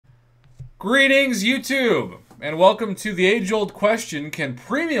Greetings, YouTube, and welcome to the age-old question, can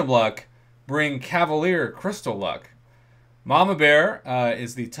premium luck bring Cavalier crystal luck? Mama Bear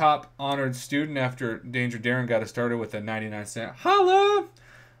is the top honored student after Danger Darren got us started with a 99-cent holla.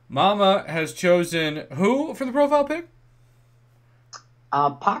 Mama has chosen who for the profile pic?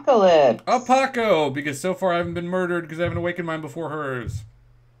 Apocalypse. Paco, because so far I haven't been murdered because I haven't awakened mine before hers.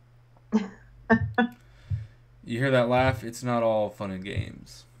 You hear that laugh? It's not all fun and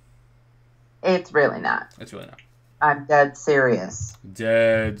games. It's really not. It's really not. I'm dead serious.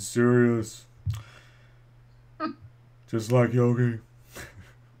 Dead serious. Just like Yogi.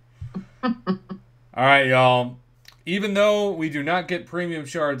 Alright, y'all. Even though we do not get premium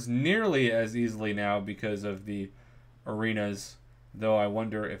shards nearly as easily now because of the arenas, though I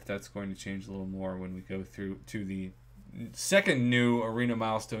wonder if that's going to change a little more when we go through to the second new arena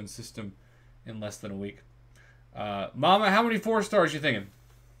milestone system in less than a week. Mama, how many 4 stars you thinking?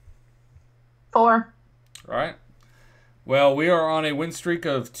 4. All right. Well, we are on a win streak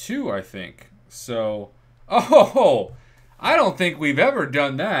of 2, I think. So, oh, I don't think we've ever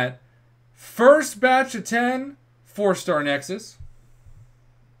done that. First batch of 10, 4-star Nexus.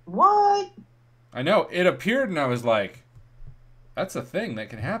 What? I know. It appeared and I was like, that's a thing that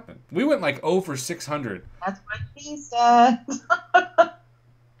can happen. We went like 0 for 600. That's what he said.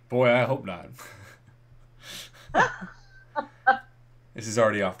 Boy, I hope not. This is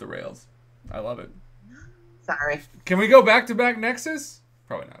already off the rails. I love it. Sorry. Can we go back-to-back Nexus?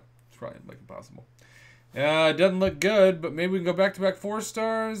 Probably not. It's probably like impossible. It doesn't look good, but maybe we can go back-to-back 4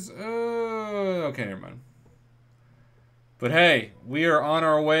 stars. Okay, never mind. But hey, we are on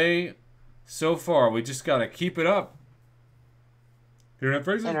our way so far. We just got to keep it up. Internet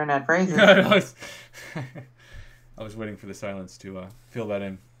phrases? Internet phrases. I was waiting for the silence to fill that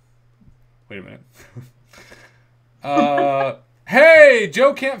in. Wait a minute. Hey,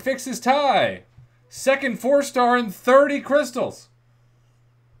 Joe can't fix his tie. Second 4-star and 30 crystals.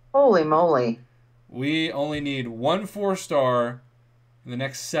 Holy moly. We only need 1 4-star in the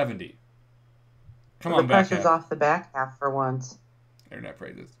next 70. Come So on, the back pressure's half. off the back half for once. Internet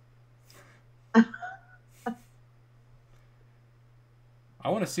phrases. I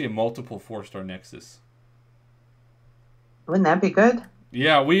want to see a multiple 4-star Nexus. Wouldn't that be good?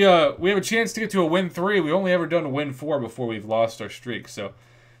 Yeah, we have a chance to get to a win 3. We've only ever done a win 4 before we've lost our streak. So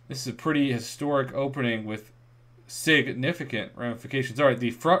this is a pretty historic opening with significant ramifications. All right,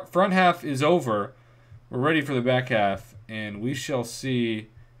 the front half is over. We're ready for the back half, and we shall see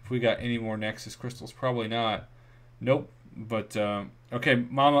if we got any more Nexus crystals. Probably not. Nope. But okay,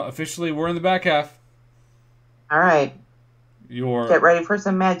 Mama, officially we're in the back half. All right. Your Get ready for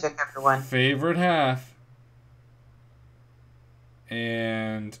some magic, everyone. favorite half.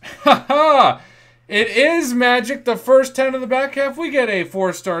 And, haha! It is magic. The first 10 of the back half, we get a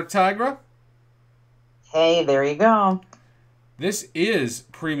 4-star Tigra. Hey, there you go. This is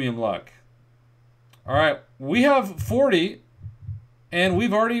premium luck. All right, we have 40, and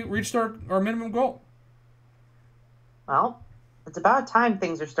we've already reached our minimum goal. Well, it's about time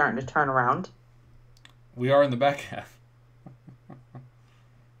things are starting to turn around. We are in the back half.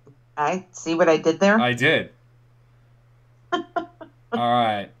 I see what I did there? I did. All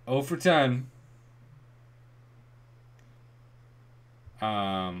right, 0 for 10.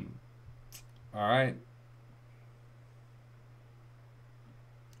 All right.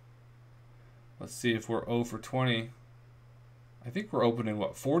 Let's see if we're 0 for 20. I think we're opening,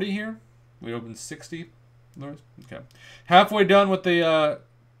 what, 40 here? We opened 60. Okay. Halfway done with the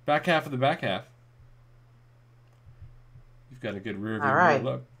back half of the back half. You've got a good rear view. All right.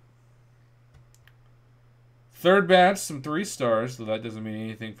 Look. Third batch, some 3 stars, though that doesn't mean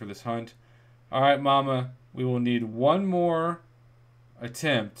anything for this hunt. All right, Mama, we will need 1 more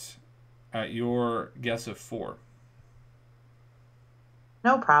attempt at your guess of 4.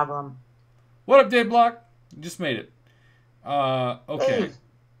 No problem. What up, Dave Block? You just made it. Okay.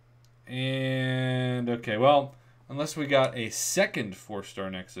 Hey. And, okay, well, unless we got a second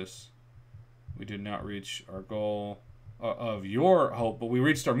 4-star Nexus, we did not reach our goal of your hope, but we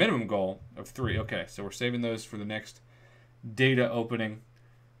reached our minimum goal of 3. Okay, so we're saving those for the next data opening.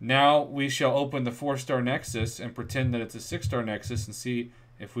 Now we shall open the 4-star Nexus and pretend that it's a 6-star Nexus and see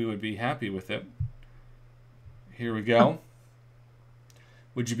if we would be happy with it. Here we go.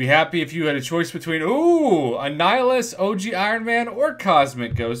 Would you be happy if you had a choice between, ooh, a Nihilus, OG Iron Man, or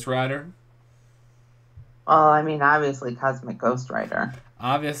Cosmic Ghost Rider? Well, I mean, obviously Cosmic Ghost Rider.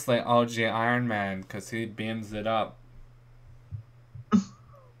 Obviously OG Iron Man, because he beams it up.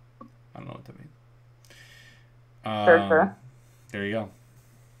 I don't know what that means. Sure. There you go.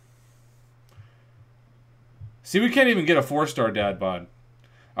 See, we can't even get a 4-star dad bod.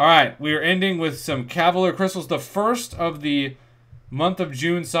 All right, we are ending with some Cavalier crystals. The first of the month of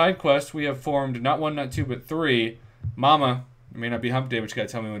June side quest. We have formed not one, not two, but three. Mama, it may not be hump day, but you got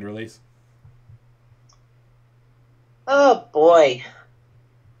to tell me when to release. Oh, boy.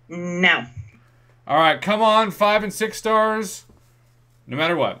 No. All right, come on, 5 and 6 stars. No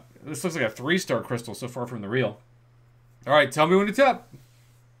matter what. This looks like a 3-star crystal so far from the real. All right, tell me when to tap.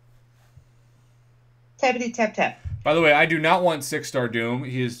 Tappity tap tap. By the way, I do not want 6-star Doom.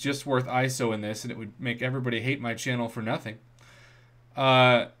 He is just worth ISO in this, and it would make everybody hate my channel for nothing.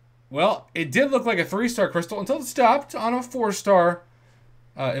 Well, it did look like a 3-star crystal until it stopped on a 4-star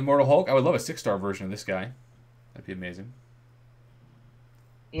Immortal Hulk. I would love a 6-star version of this guy. That'd be amazing.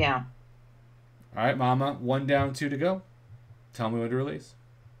 Yeah. All right, Mama. 1 down, 2 to go. Tell me when to release.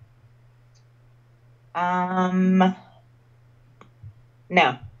 No.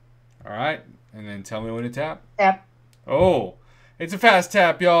 All right. And then tell me when to tap. Tap. Oh, it's a fast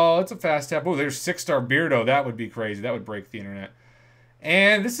tap, y'all. It's a fast tap. Oh, there's 6-star Beardo. That would be crazy. That would break the internet.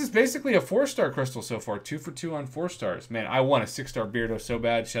 And this is basically a 4-star crystal so far. 2 for 2 on 4 stars. Man, I want a 6-star Beardo so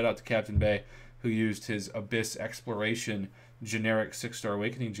bad. Shout out to Captain Bay, who used his Abyss Exploration generic 6-star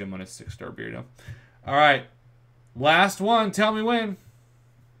Awakening gem on his 6-star Beardo. All right. Last one. Tell me when.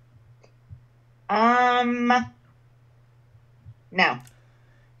 No.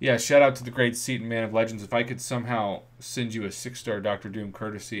 Yeah, shout out to the great Seaton Man of Legends. If I could somehow send you a 6-star Dr. Doom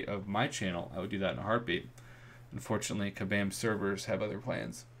courtesy of my channel, I would do that in a heartbeat. Unfortunately, Kabam servers have other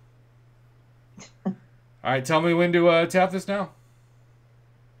plans. All right, tell me when to tap this now.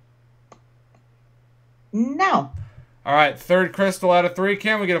 No. All right, 3rd crystal out of 3.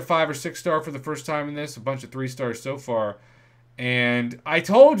 Can we get a 5 or 6-star for the first time in this? A bunch of 3 stars so far. And I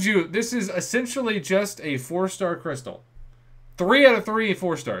told you, this is essentially just a 4-star crystal. 3 out of 3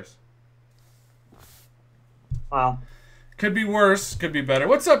 4 stars. Wow. Could be worse, could be better.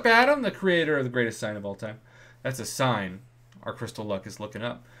 What's up, Adam, the creator of the greatest sign of all time? That's a sign our crystal luck is looking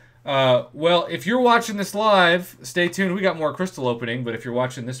up. Well, if you're watching this live, stay tuned. We got more crystal opening, but if you're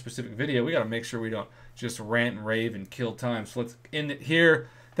watching this specific video, we got to make sure we don't just rant and rave and kill time. So let's end it here.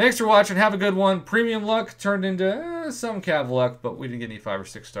 Thanks for watching. Have a good one. Premium luck turned into some Cav luck, but we didn't get any 5 or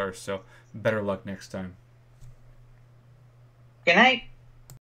 6 stars, so better luck next time. Good night.